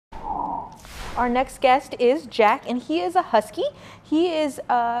Our next guest is Jack, and he is a Husky. He is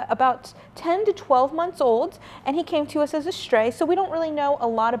about 10 to 12 months old, and he came to us as a stray, so we don't really know a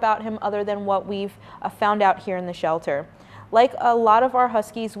lot about him other than what we've found out here in the shelter. Like a lot of our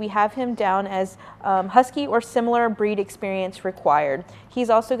Huskies, we have him down as Husky or similar breed experience required. He's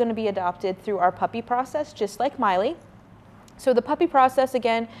also going to be adopted through our puppy process, just like Miley. So the puppy process,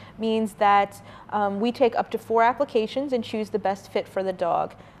 again, means that we take up to 4 applications and choose the best fit for the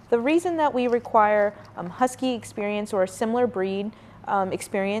dog. The reason that we require Husky experience or a similar breed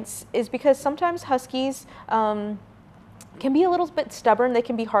experience is because sometimes Huskies can be a little bit stubborn. They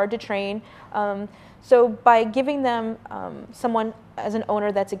can be hard to train. So by giving them someone as an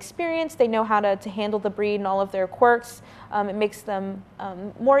owner that's experienced, they know how to handle the breed and all of their quirks. It makes them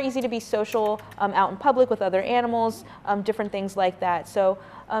more easy to be social out in public with other animals, different things like that. So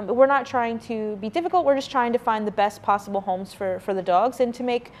we're not trying to be difficult. We're just trying to find the best possible homes for the dogs and to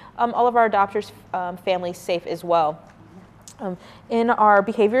make all of our adopters' families safe as well. In our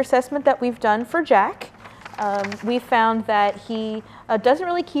behavior assessment that we've done for Jack, we found that he doesn't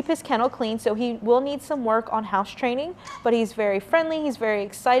really keep his kennel clean, so he will need some work on house training, but he's very friendly. He's very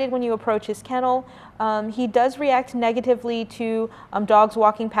excited when you approach his kennel. He does react negatively to dogs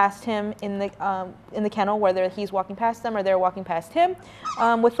walking past him in the kennel, whether he's walking past them or they're walking past him,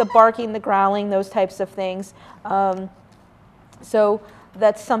 with the barking, the growling, those types of things. So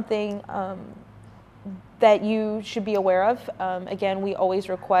that's something that you should be aware of. Again, we always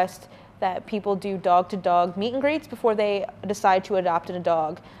request that people do dog-to-dog meet and greets before they decide to adopt a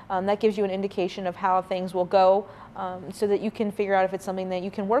dog. That gives you an indication of how things will go, so that you can figure out if it's something that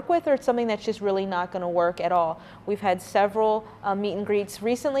you can work with or it's something that's just really not going to work at all. We've had several meet and greets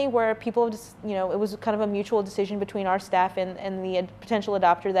recently where people have just, it was kind of a mutual decision between our staff and the potential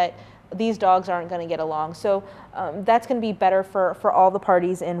adopter that these dogs aren't going to get along. So that's going to be better for all the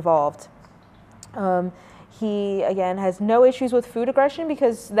parties involved. He, again, has no issues with food aggression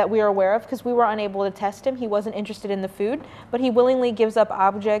that we are aware of, because we were unable to test him. He wasn't interested in the food, but he willingly gives up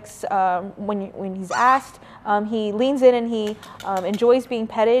objects when he's asked. He leans in and he enjoys being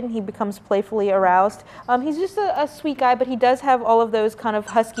petted, and he becomes playfully aroused. He's just a sweet guy, but he does have all of those kind of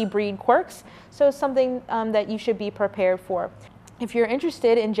Husky breed quirks, so it's something that you should be prepared for. If you're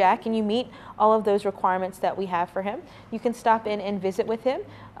interested in Jack and you meet all of those requirements that we have for him, you can stop in and visit with him.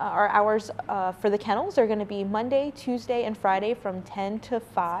 Our hours for the kennels are going to be Monday, Tuesday, and Friday from 10 to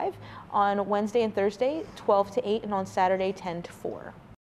 5, on Wednesday and Thursday 12 to 8, and on Saturday 10 to 4.